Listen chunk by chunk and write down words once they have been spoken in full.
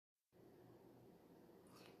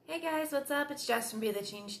Hey guys, what's up? It's Jess from Be the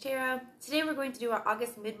Change Tarot. Today we're going to do our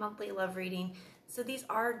August mid-monthly love reading. So these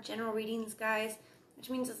are general readings, guys, which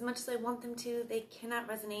means as much as I want them to, they cannot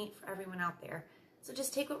resonate for everyone out there. So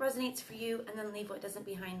just take what resonates for you and then leave what doesn't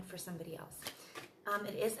behind for somebody else.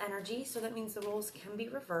 It is energy, so that means the roles can be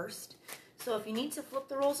reversed. So if you need to flip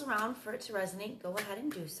the roles around for it to resonate, go ahead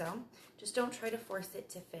and do so. Just don't try to force it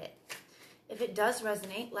to fit. If it does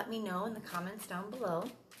resonate, let me know in the comments down below.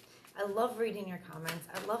 I love reading your comments.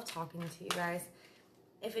 I love talking to you guys.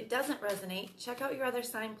 If it doesn't resonate, check out your other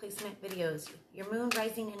sign placement videos. Your moon,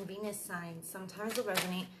 rising, and Venus signs sometimes will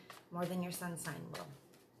resonate more than your sun sign will.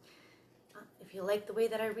 If you like the way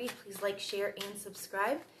that I read, please like, share, and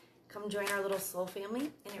subscribe. Come join our little soul family,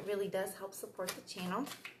 and it really does help support the channel.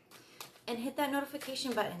 And hit that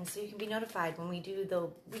notification button so you can be notified when we do the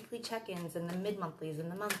weekly check-ins and the mid-monthlies and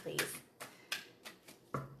the monthlies.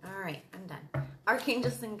 All right, I'm done.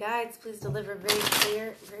 Archangels and guides, please deliver very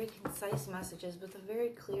clear, very concise messages with a very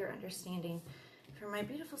clear understanding for my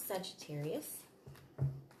beautiful Sagittarius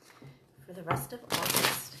for the rest of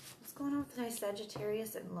August. What's going on with my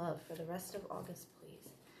Sagittarius and love for the rest of August, please?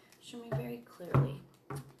 Show me very clearly.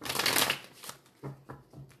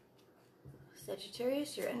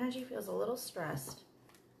 Sagittarius, your energy feels a little stressed.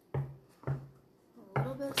 A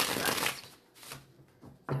little bit stressed.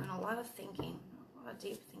 Doing a lot of thinking, a lot of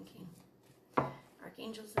deep thinking.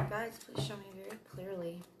 Archangels and guides, please show me very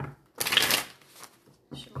clearly.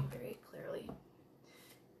 Show me very clearly.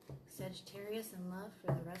 Sagittarius and love for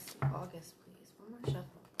the rest of August, please. One more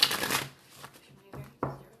shuffle. Show me very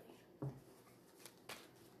clearly.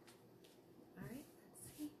 All right, let's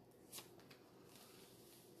see.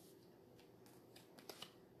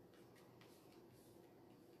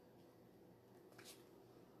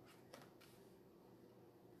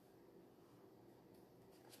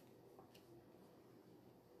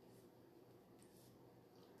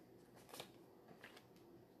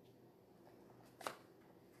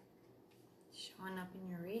 Showing up in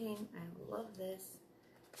your reading. I love this.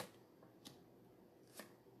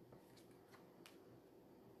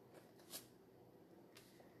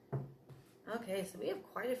 Okay, so we have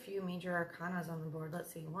quite a few major arcanas on the board.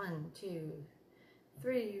 Let's see. 1, 2,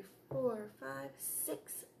 3, 4, 5,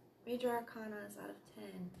 6 major arcanas out of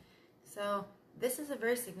 10. So this is a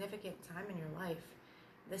very significant time in your life.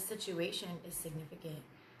 This situation is significant.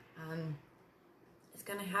 It's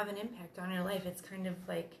going to have an impact on your life. It's kind of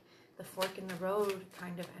like the fork in the road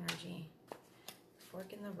kind of energy.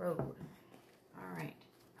 Fork in the road. All right.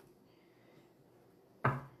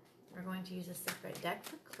 We're going to use a separate deck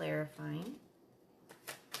for clarifying.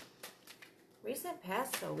 Recent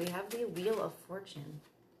past, though, we have the Wheel of Fortune.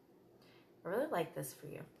 I really like this for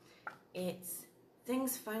you. It's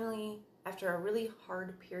things finally, after a really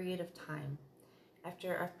hard period of time,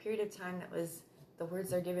 after a period of time that was, the words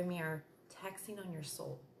they're giving me are taxing on your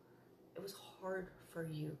soul. It was hard for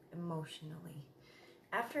you emotionally.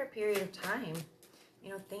 After a period of time, you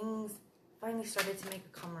know, things finally started to make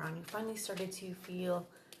a come around. You finally started to feel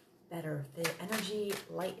better. The energy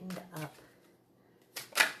lightened up.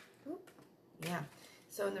 Oop. Yeah.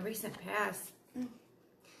 So in the recent past,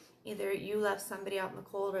 either you left somebody out in the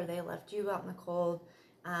cold or they left you out in the cold.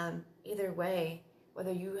 Either way,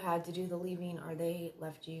 whether you had to do the leaving or they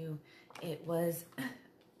left you, it was,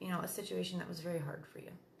 you know, a situation that was very hard for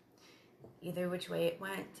you. Either which way it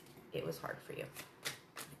went, it was hard for you.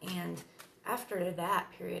 And after that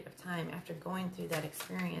period of time, after going through that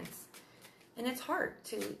experience, and it's hard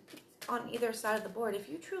to, on either side of the board, if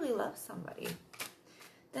you truly love somebody,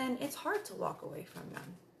 then it's hard to walk away from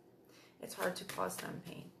them. It's hard to cause them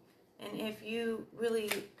pain. And if you really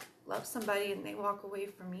love somebody and they walk away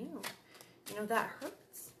from you, you know, that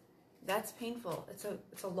hurts. That's painful. It's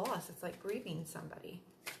a loss. It's like grieving somebody.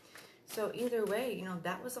 So either way, you know,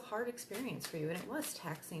 that was a hard experience for you, and it was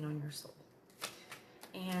taxing on your soul.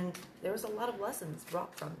 And there was a lot of lessons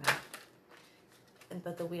brought from that.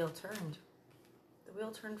 But the wheel turned. The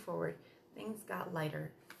wheel turned forward. Things got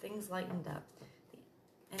lighter. Things lightened up.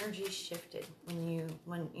 The energy shifted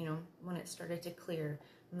when it started to clear,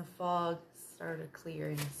 when the fog started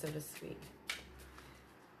clearing, so to speak.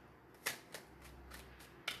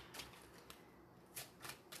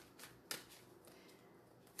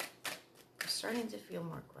 Starting to feel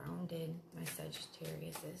more grounded, my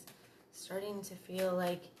Sagittarius is. Starting to feel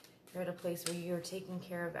like you're at a place where you're taking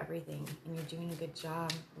care of everything and you're doing a good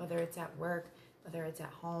job, whether it's at work, whether it's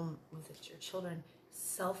at home, with your children.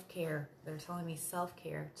 Self-care. They're telling me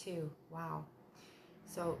self-care too. Wow.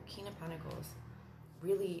 So King of Pentacles,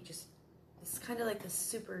 really just, it's kind of like the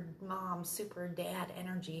super mom, super dad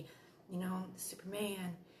energy. You know,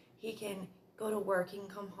 Superman, he can go to work, he can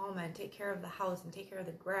come home and take care of the house and take care of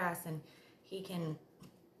the grass, and he can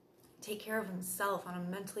take care of himself on a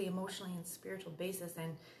mentally, emotionally, and spiritual basis,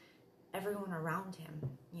 and everyone around him,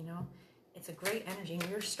 you know? It's a great energy, and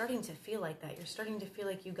you're starting to feel like that. You're starting to feel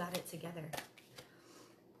like you got it together.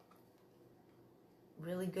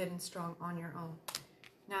 Really good and strong on your own.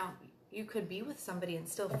 Now, you could be with somebody and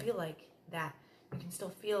still feel like that. You can still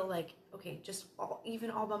feel like, okay, just even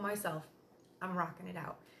all by myself, I'm rocking it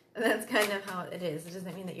out. And that's kind of how it is. It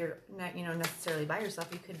doesn't mean that you're not, necessarily by yourself.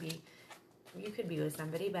 You could be with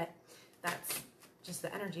somebody, but that's just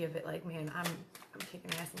the energy of it. Like, man, I'm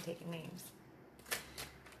kicking ass and taking names.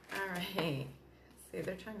 All right. See,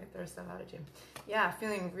 they're trying to throw stuff out at you. Yeah,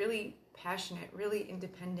 feeling really passionate, really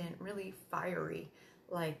independent, really fiery.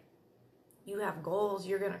 Like, you have goals,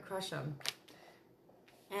 you're going to crush them.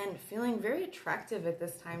 And feeling very attractive at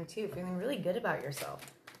this time, too. Feeling really good about yourself.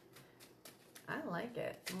 I like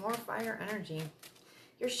it. More fire energy.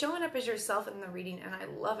 You're showing up as yourself in the reading, and I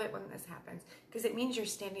love it when this happens, because it means you're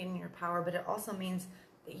standing in your power, but it also means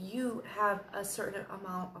that you have a certain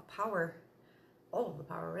amount of power, all of the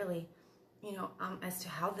power, really, as to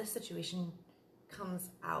how this situation comes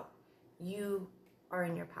out. You are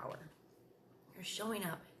in your power. You're showing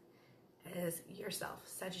up as yourself.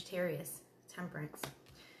 Sagittarius, temperance.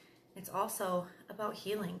 It's also about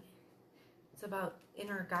healing. It's about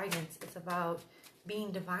inner guidance. It's about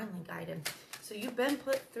being divinely guided. So you've been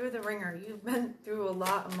put through the ringer. You've been through a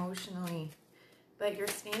lot emotionally, but you're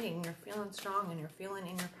standing, you're feeling strong, and you're feeling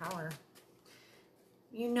in your power.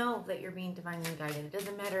 You know that you're being divinely guided. It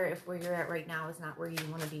doesn't matter if where you're at right now is not where you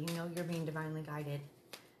want to be. You know you're being divinely guided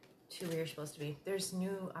to where you're supposed to be. There's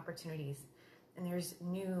new opportunities, and there's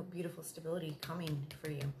new beautiful stability coming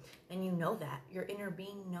for you. And you know that. Your inner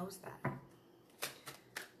being knows that.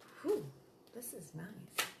 Whew, this is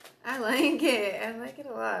nice. I like it. I like it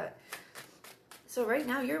a lot. So right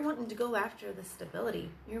now you're wanting to go after the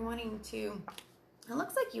stability. You're wanting to, it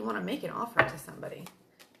looks like you want to make an offer to somebody,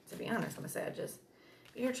 to be honest, I'm a Sagittarius.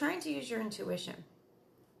 But you're trying to use your intuition.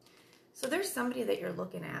 So there's somebody that you're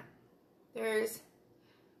looking at. There's,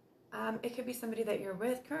 it could be somebody that you're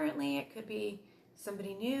with currently. It could be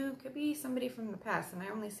somebody new. It could be somebody from the past. And I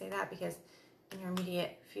only say that because in your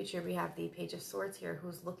immediate future, we have the Page of Swords here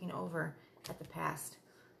who's looking over at the past.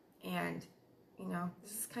 And,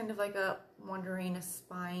 this is kind of like a wondering, a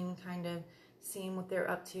spying, kind of seeing what they're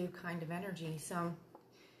up to kind of energy. So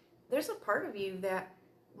there's a part of you that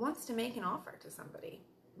wants to make an offer to somebody,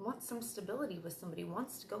 wants some stability with somebody,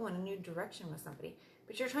 wants to go in a new direction with somebody,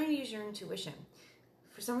 but you're trying to use your intuition.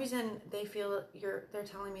 For some reason, they're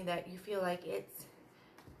telling me that you feel like it's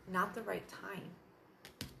not the right time.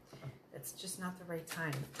 It's just not the right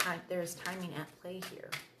time. There's timing at play here.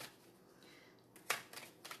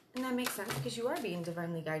 And that makes sense because you are being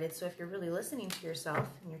divinely guided. So if you're really listening to yourself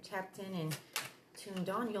and you're tapped in and tuned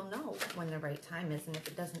on, you'll know when the right time is. And if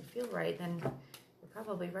it doesn't feel right, then you're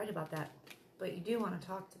probably right about that. But you do want to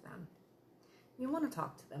talk to them. You want to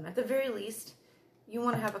talk to them. At the very least, you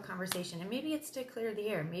want to have a conversation. And maybe it's to clear the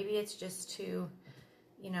air. Maybe it's just to,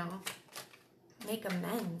 make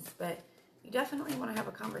amends. But you definitely want to have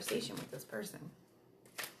a conversation with this person.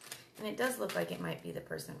 And it does look like it might be the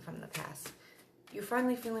person from the past. You're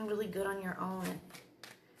finally feeling really good on your own.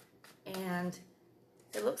 And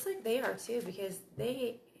it looks like they are too, because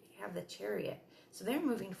they have the Chariot. So they're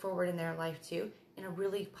moving forward in their life too, in a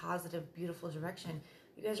really positive, beautiful direction.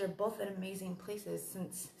 You guys are both at amazing places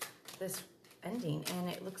since this ending. And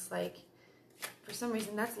it looks like, for some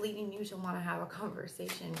reason, that's leading you to want to have a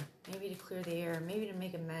conversation. Maybe to clear the air, maybe to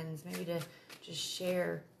make amends, maybe to just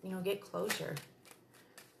share, get closure.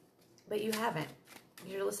 But you haven't.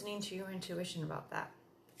 You're listening to your intuition about that.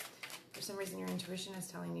 For some reason, your intuition is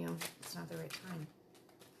telling you it's not the right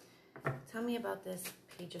time. Tell me about this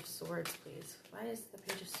Page of Swords, please. Why is the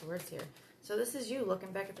Page of Swords here? So this is you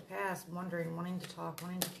looking back at the past, wondering, wanting to talk,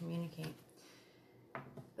 wanting to communicate.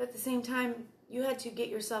 But at the same time, you had to get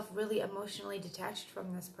yourself really emotionally detached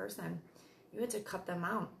from this person. You had to cut them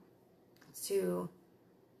out to,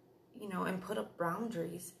 and put up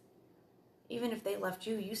boundaries. Even if they left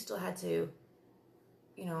you, you still had to,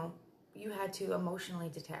 you had to emotionally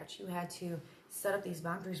detach. You had to set up these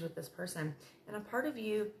boundaries with this person. And a part of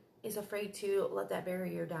you is afraid to let that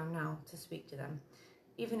barrier down now to speak to them.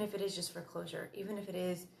 Even if it is just for closure. Even if it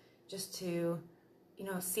is just to,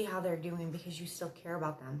 see how they're doing because you still care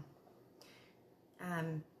about them.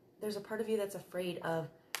 There's a part of you that's afraid of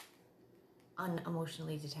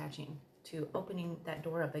unemotionally detaching, to opening that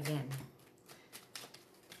door up again.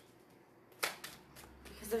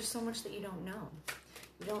 Because there's so much that you don't know.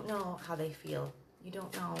 You don't know how they feel. You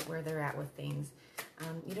don't know where they're at with things.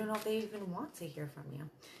 You don't know if they even want to hear from you.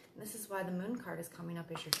 And this is why the moon card is coming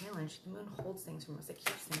up as your challenge. The moon holds things from us. It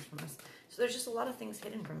keeps things from us. So there's just a lot of things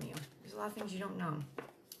hidden from you. There's a lot of things you don't know.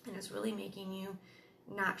 And it's really making you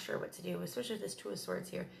not sure what to do, especially this Two of Swords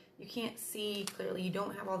here. You can't see clearly. You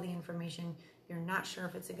don't have all the information. You're not sure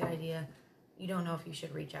if it's a good idea. You don't know if you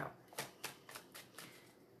should reach out.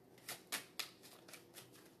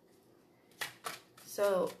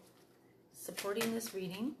 So, supporting this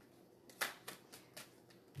reading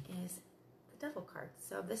is the Devil card.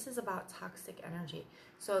 So this is about toxic energy.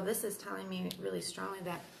 So this is telling me really strongly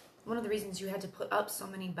that one of the reasons you had to put up so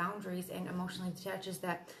many boundaries and emotionally detach is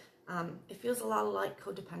that it feels a lot like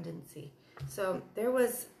codependency. So there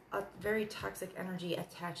was a very toxic energy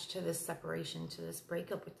attached to this separation, to this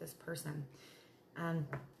breakup with this person.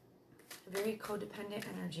 Very codependent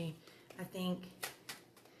energy. I think,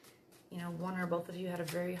 you know, one or both of you had a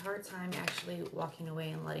very hard time actually walking away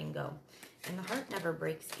and letting go. And the heart never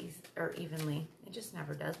breaks evenly. It just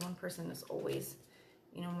never does. One person is always,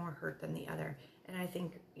 you know, more hurt than the other. And I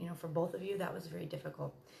think, you know, for both of you, that was very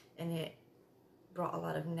difficult. And it brought a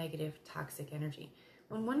lot of negative, toxic energy.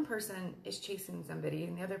 When one person is chasing somebody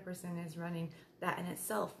and the other person is running, that in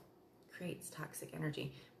itself creates toxic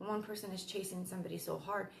energy. When one person is chasing somebody so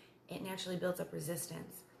hard, it naturally builds up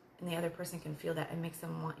resistance. And the other person can feel that and makes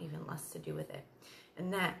them want even less to do with it.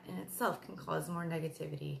 And that in itself can cause more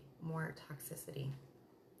negativity, more toxicity.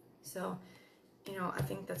 So, you know, I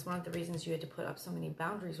think that's one of the reasons you had to put up so many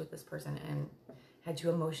boundaries with this person and had to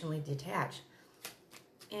emotionally detach.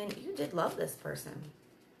 And you did love this person.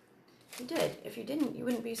 You did. If you didn't, you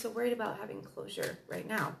wouldn't be so worried about having closure right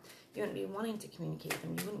now. You wouldn't be wanting to communicate with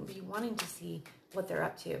them. You wouldn't be wanting to see what they're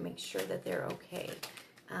up to, make sure that they're okay.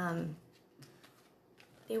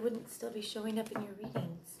 They wouldn't still be showing up in your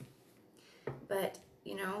readings. But,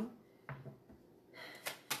 you know,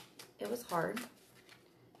 it was hard.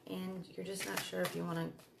 And you're just not sure if you want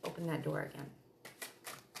to open that door again.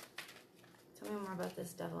 Tell me more about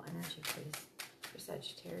this Devil energy, please. For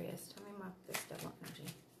Sagittarius, tell me more about this Devil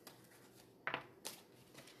energy.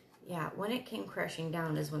 Yeah, when it came crashing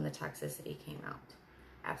down is when the toxicity came out.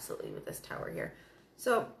 Absolutely, with this Tower here.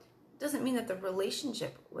 So, it doesn't mean that the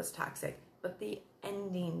relationship was toxic, but the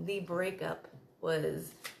ending, the breakup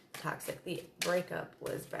was toxic. The breakup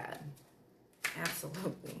was bad.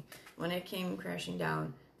 Absolutely. When it came crashing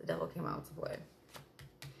down, the Devil came out to play.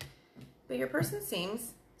 But your person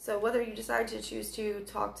seems, so whether you decide to choose to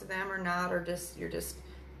talk to them or not, or just you're just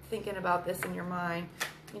thinking about this in your mind,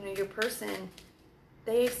 you know, your person,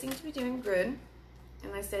 they seem to be doing good.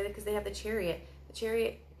 And I say that because they have the Chariot. The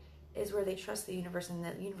Chariot is where they trust the universe, and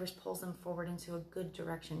the universe pulls them forward into a good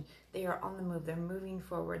direction. They are on the move. They're moving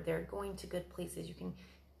forward. They're going to good places. You can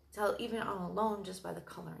tell even on alone just by the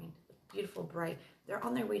coloring. Beautiful, bright. They're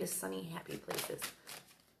on their way to sunny, happy places.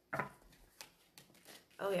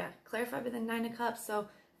 Oh yeah, clarified by the Nine of Cups. So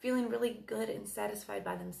feeling really good and satisfied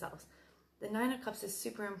by themselves. The Nine of Cups is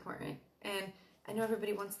super important. And I know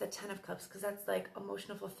everybody wants the 10 of Cups because that's like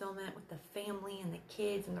emotional fulfillment with the family and the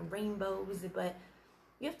kids and the rainbows. But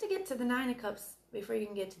you have to get to the 9 of Cups before you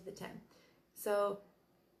can get to the 10. So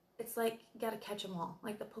it's like you got to catch them all,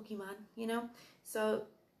 like the Pokemon, you know? So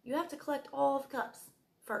you have to collect all of the cups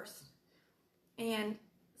first. And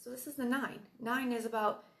so this is the 9. 9 is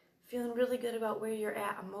about feeling really good about where you're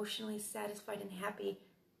at, emotionally satisfied and happy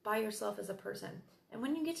by yourself as a person. And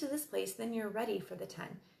when you get to this place, then you're ready for the 10.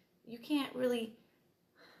 You can't really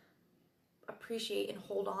appreciate and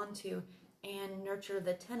hold on to and nurture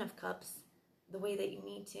the 10 of Cups the way that you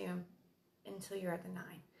need to until you're at the 9.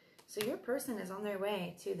 So your person is on their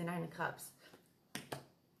way to the 9 of Cups.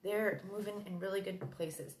 They're moving in really good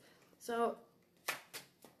places. So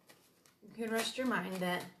you can rest your mind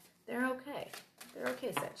that they're okay. They're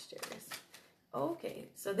okay, Sagittarius. Okay,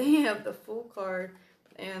 so they have the Fool card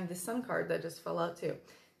and the Sun card that just fell out too.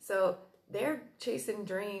 So they're chasing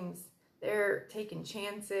dreams. They're taking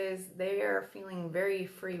chances. They are feeling very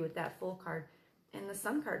free with that Fool card. And the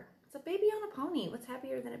Sun card, it's a baby on a pony. What's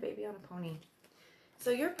happier than a baby on a pony? So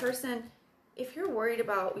your person, if you're worried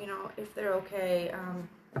about, you know, if they're okay,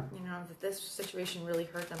 you know, that this situation really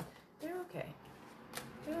hurt them, they're okay.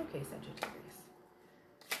 They're okay, Sagittarius.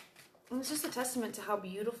 And it's just a testament to how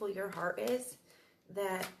beautiful your heart is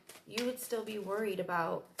that you would still be worried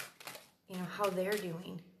about, you know, how they're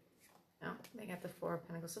doing. No, they got the Four of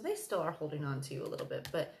Pentacles. So they still are holding on to you a little bit,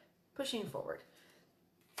 but pushing forward.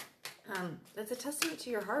 That's a testament to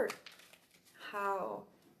your heart. How,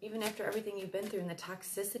 even after everything you've been through and the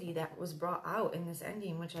toxicity that was brought out in this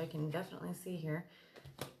ending, which I can definitely see here,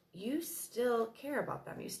 you still care about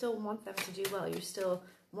them. You still want them to do well. You're still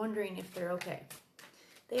wondering if they're okay.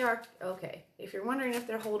 They are, okay. If you're wondering if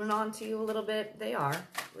they're holding on to you a little bit, they are.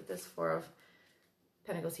 With this Four of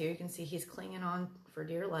Pentacles here, you can see he's clinging on for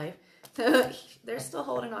dear life. They're still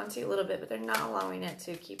holding on to you a little bit, but they're not allowing it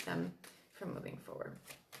to keep them from moving forward.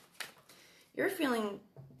 You're feeling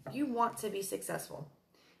you want to be successful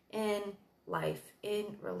in life,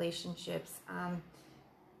 in relationships,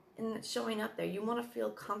 and showing up there. You want to feel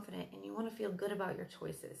confident and you want to feel good about your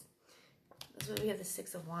choices. That's what we have the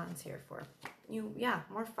Six of Wands here for.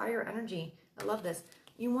 More fire energy. I love this.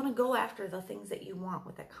 You want to go after the things that you want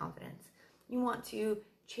with that confidence. You want to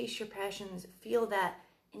chase your passions, feel that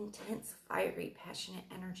intense, fiery, passionate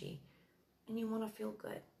energy, and you want to feel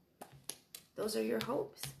good. Those are your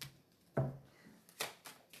hopes.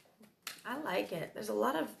 I like it. There's a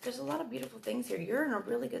lot of beautiful things here. You're in a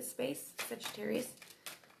really good space, Sagittarius.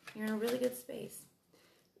 You're in a really good space.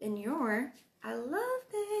 And I love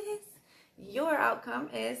this. Your outcome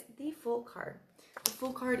is the Fool card. The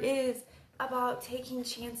Fool card is about taking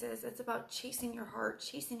chances. It's about chasing your heart,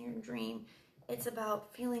 chasing your dream. It's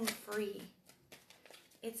about feeling free.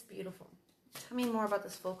 It's beautiful. Tell me more about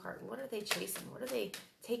this Fool card. What are they chasing? What are they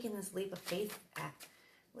taking this leap of faith at?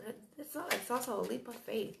 It's also a leap of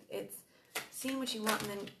faith. It's seeing what you want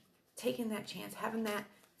and then taking that chance, having that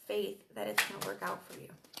faith that it's going to work out for you.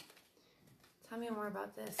 Tell me more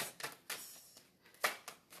about this.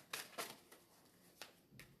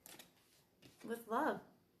 With love.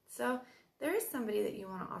 So there is somebody that you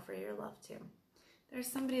want to offer your love to. There's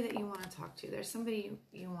somebody that you want to talk to. There's somebody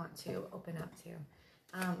you want to open up to.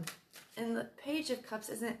 And the Page of Cups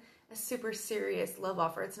isn't a super serious love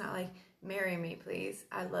offer. It's not like, marry me, please.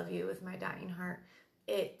 I love you with my dying heart.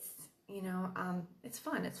 It's, it's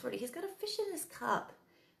fun. It's flirty. He's got a fish in his cup.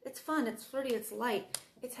 It's fun. It's flirty. It's light.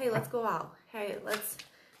 It's, hey, let's go out. Hey, let's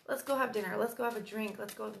go have dinner. Let's go have a drink.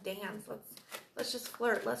 Let's go dance. Let's just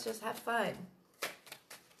flirt. Let's just have fun.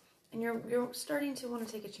 And you're starting to want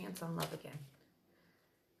to take a chance on love again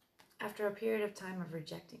after a period of time of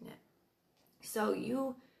rejecting it. So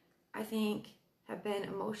you, I think, have been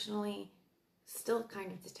emotionally still kind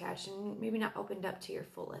of detached and maybe not opened up to your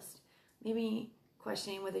fullest. Maybe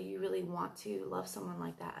questioning whether you really want to love someone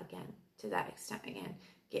like that again, to that extent again,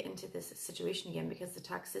 get into this situation again, because the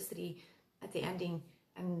toxicity at the ending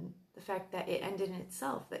and the fact that it ended in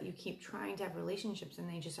itself, that you keep trying to have relationships and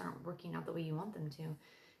they just aren't working out the way you want them to,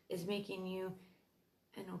 is making you,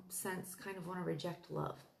 in a sense, kind of want to reject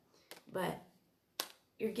love. But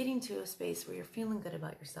you're getting to a space where you're feeling good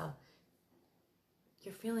about yourself.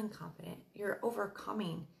 You're feeling confident. You're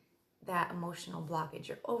overcoming that emotional blockage.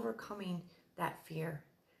 You're overcoming that fear.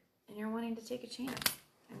 And you're wanting to take a chance.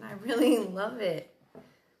 And I really love it.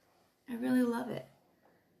 I really love it.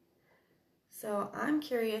 So I'm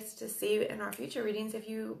curious to see in our future readings if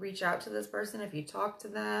you reach out to this person, if you talk to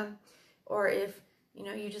them, or if,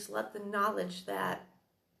 you just let the knowledge that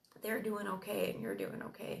they're doing okay and you're doing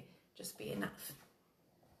okay just be enough.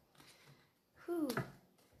 Whew.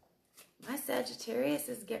 My Sagittarius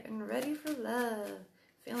is getting ready for love.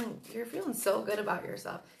 You're feeling so good about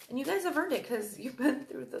yourself, and you guys have earned it because you've been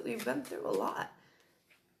through a lot.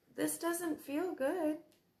 This doesn't feel good.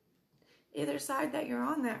 Either side that you're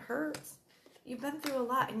on, that hurts. You've been through a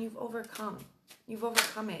lot, and you've overcome. You've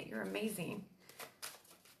overcome it. You're amazing.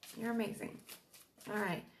 You're amazing. All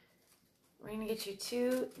right, we're gonna get you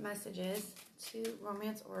 2 messages, 2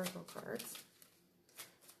 romance oracle cards.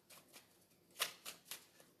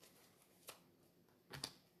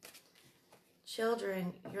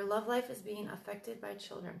 Children, your love life is being affected by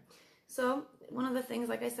children. So one of the things,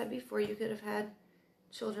 like I said before, you could have had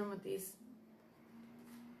children with these.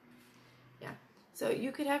 Yeah. So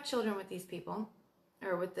you could have children with these people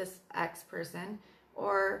or with this ex person,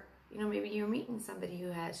 or, maybe you're meeting somebody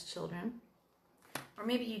who has children, or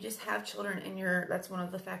maybe you just have children and that's one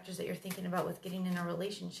of the factors that you're thinking about with getting in a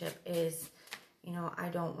relationship is, I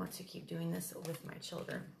don't want to keep doing this with my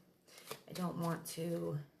children. I don't want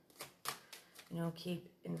to keep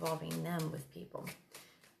involving them with people.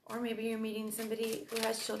 Or maybe you're meeting somebody who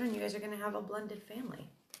has children. You guys are going to have a blended family.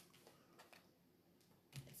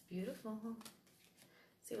 It's beautiful.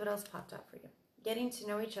 See what else popped up for you. Getting to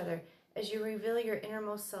know each other. As you reveal your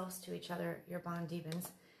innermost selves to each other, your bond deepens.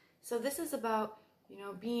 So this is about,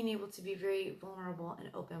 being able to be very vulnerable and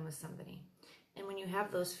open with somebody. And when you have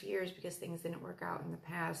those fears because things didn't work out in the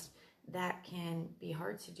past, that can be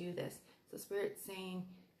hard to do this. So Spirit's saying,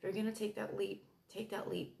 if you're going to take that leap,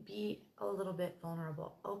 be a little bit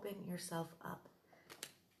vulnerable. Open yourself up.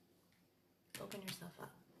 Open yourself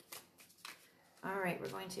up. All right, we're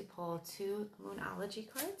going to pull 2 Moonology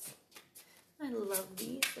cards. I love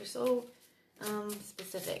these. They're so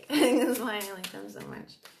specific. That's why I like them so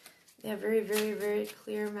much. Yeah, very, very, very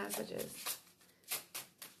clear messages.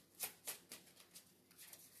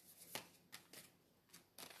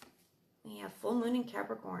 Yeah, full moon in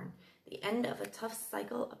Capricorn. The end of a tough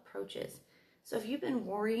cycle approaches. So if you've been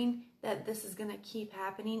worrying that this is going to keep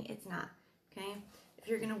happening, it's not, okay? If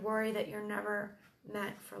you're going to worry that you're never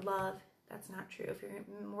meant for love, that's not true. If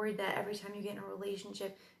you're worried that every time you get in a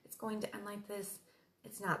relationship, it's going to end like this,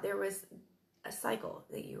 it's not. There was a cycle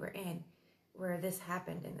that you were in where this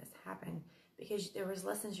happened and this happened because there was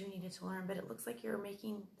lessons you needed to learn, but it looks like you're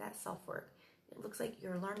making that self-work. It looks like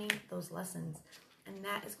you're learning those lessons, and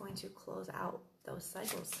that is going to close out those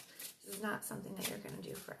cycles. This is not something that you're going to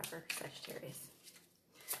do forever, Sagittarius.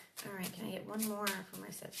 All right, can I get one more for my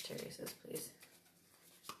Sagittariuses, please?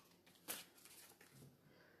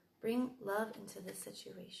 Bring love into this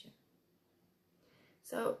situation.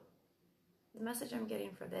 So the message I'm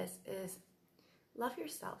getting for this is love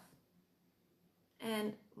yourself.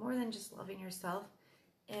 And more than just loving yourself,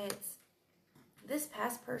 it's this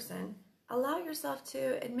past person, allow yourself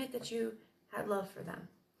to admit that you had love for them.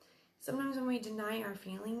 Sometimes when we deny our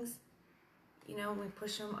feelings, you know, we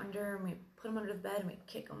push them under and we put them under the bed and we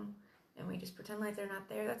kick them and we just pretend like they're not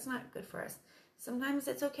there, that's not good for us. Sometimes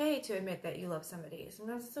it's okay to admit that you love somebody.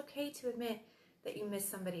 Sometimes it's okay to admit that you miss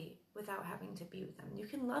somebody without having to be with them. You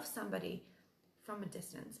can love somebody from a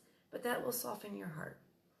distance, but that will soften your heart.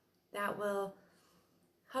 That will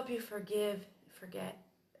help you forgive, forget,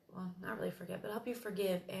 well, not really forget, but help you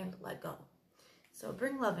forgive and let go. So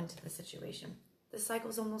bring love into the situation. The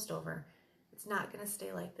cycle's almost over. It's not going to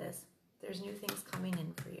stay like this. There's new things coming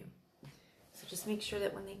in for you. So just make sure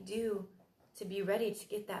that when they do, to be ready to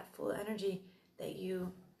get that full energy, that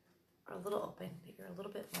you are a little open, that you're a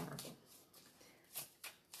little bit vulnerable.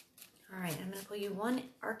 All right, I'm going to pull you one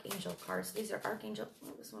Archangel card. So these are Archangel,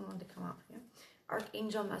 oh, this one wanted to come out for you.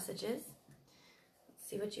 Archangel messages. Let's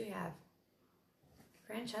see what you have.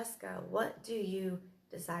 Francesca, what do you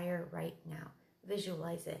desire right now?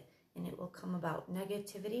 Visualize it, and it will come about.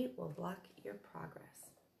 Negativity will block your progress.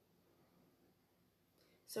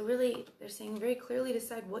 So really, they're saying very clearly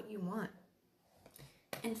decide what you want.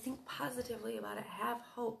 And think positively about it. Have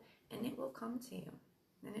hope, and it will come to you.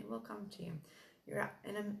 And it will come to you. You're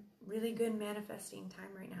in a really good manifesting time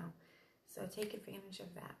right now. So take advantage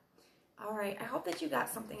of that. All right, I hope that you got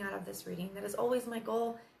something out of this reading. That is always my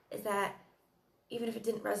goal, is that even if it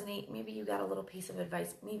didn't resonate, maybe you got a little piece of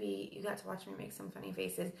advice. Maybe you got to watch me make some funny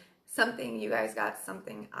faces. Something, you guys got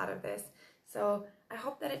something out of this. So I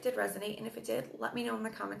hope that it did resonate. And if it did, let me know in the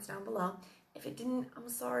comments down below. If it didn't, I'm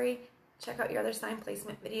sorry. Check out your other sign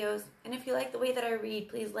placement videos. And if you like the way that I read,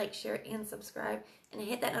 please like, share, and subscribe. And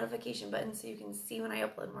hit that notification button so you can see when I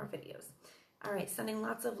upload more videos. All right, sending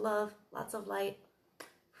lots of love, lots of light.